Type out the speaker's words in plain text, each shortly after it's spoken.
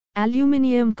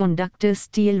Aluminium Conductor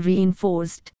Steel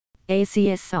Reinforced,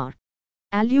 ACSR.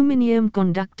 Aluminium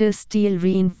Conductor Steel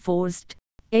Reinforced,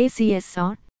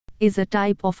 ACSR, is a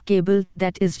type of cable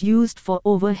that is used for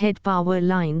overhead power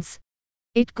lines.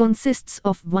 It consists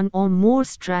of one or more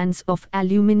strands of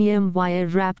aluminium wire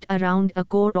wrapped around a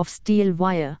core of steel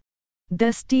wire.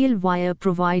 The steel wire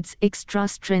provides extra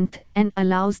strength and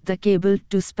allows the cable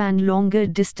to span longer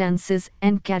distances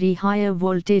and carry higher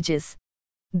voltages.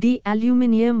 The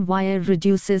aluminium wire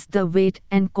reduces the weight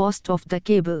and cost of the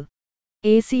cable.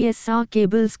 ACSR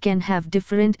cables can have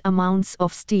different amounts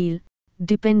of steel,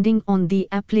 depending on the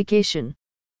application.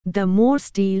 The more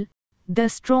steel, the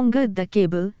stronger the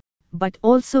cable, but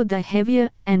also the heavier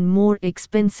and more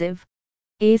expensive.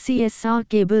 ACSR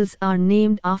cables are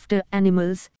named after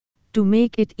animals, to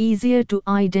make it easier to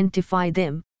identify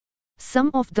them.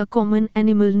 Some of the common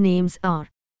animal names are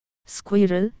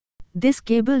Squirrel. This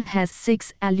cable has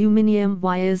 6 aluminium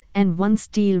wires and 1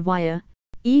 steel wire,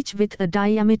 each with a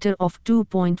diameter of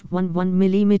 2.11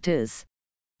 millimeters.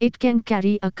 It can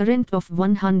carry a current of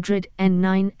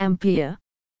 109 Ampere.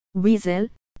 Weasel.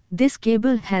 This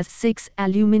cable has 6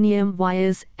 aluminium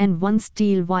wires and 1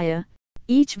 steel wire,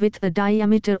 each with a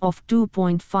diameter of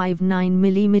 2.59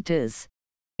 millimeters.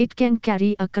 It can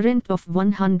carry a current of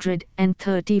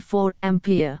 134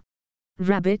 Ampere.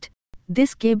 Rabbit.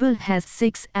 This cable has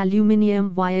 6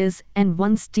 aluminium wires and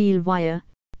 1 steel wire,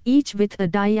 each with a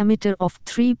diameter of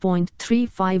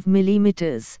 3.35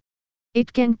 millimeters.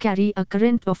 It can carry a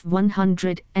current of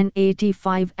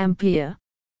 185 Ampere.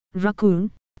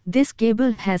 Raccoon. This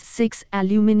cable has 6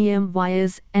 aluminium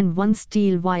wires and 1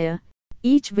 steel wire,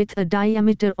 each with a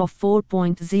diameter of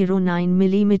 4.09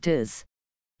 millimeters.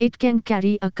 It can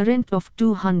carry a current of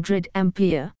 200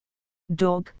 Ampere.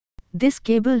 Dog. This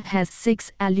cable has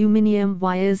 6 aluminium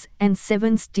wires and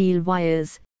 7 steel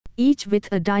wires, each with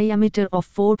a diameter of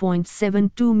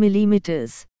 4.72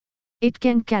 millimeters. It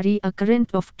can carry a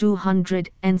current of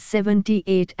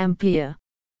 278 Ampere.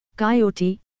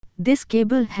 Coyote. This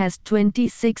cable has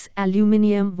 26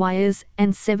 aluminium wires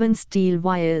and 7 steel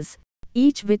wires,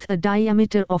 each with a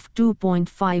diameter of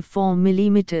 2.54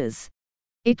 millimeters.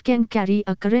 It can carry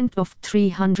a current of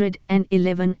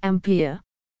 311 Ampere.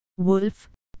 Wolf.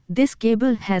 This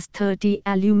cable has 30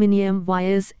 aluminium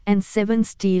wires and 7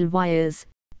 steel wires,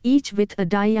 each with a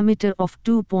diameter of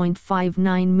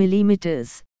 2.59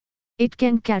 millimeters. It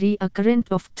can carry a current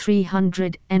of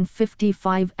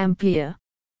 355 Ampere.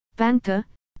 Panther.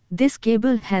 This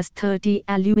cable has 30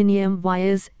 aluminium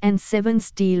wires and 7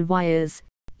 steel wires,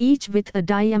 each with a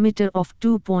diameter of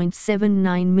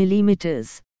 2.79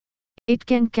 millimeters. It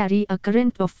can carry a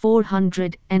current of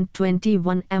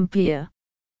 421 Ampere.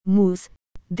 Moose.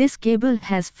 This cable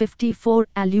has 54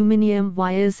 aluminium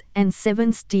wires and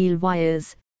 7 steel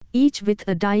wires, each with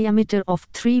a diameter of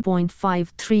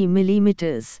 3.53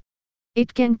 millimeters.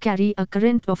 It can carry a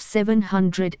current of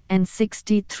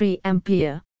 763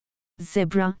 Ampere.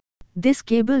 Zebra. This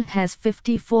cable has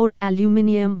 54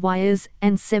 aluminium wires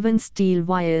and 7 steel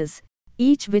wires,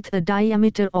 each with a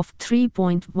diameter of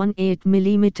 3.18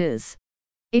 millimeters.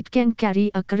 It can carry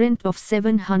a current of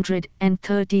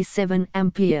 737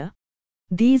 Ampere.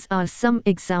 These are some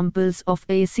examples of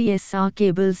ACSR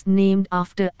cables named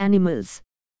after animals.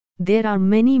 There are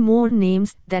many more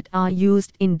names that are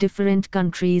used in different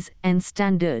countries and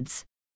standards.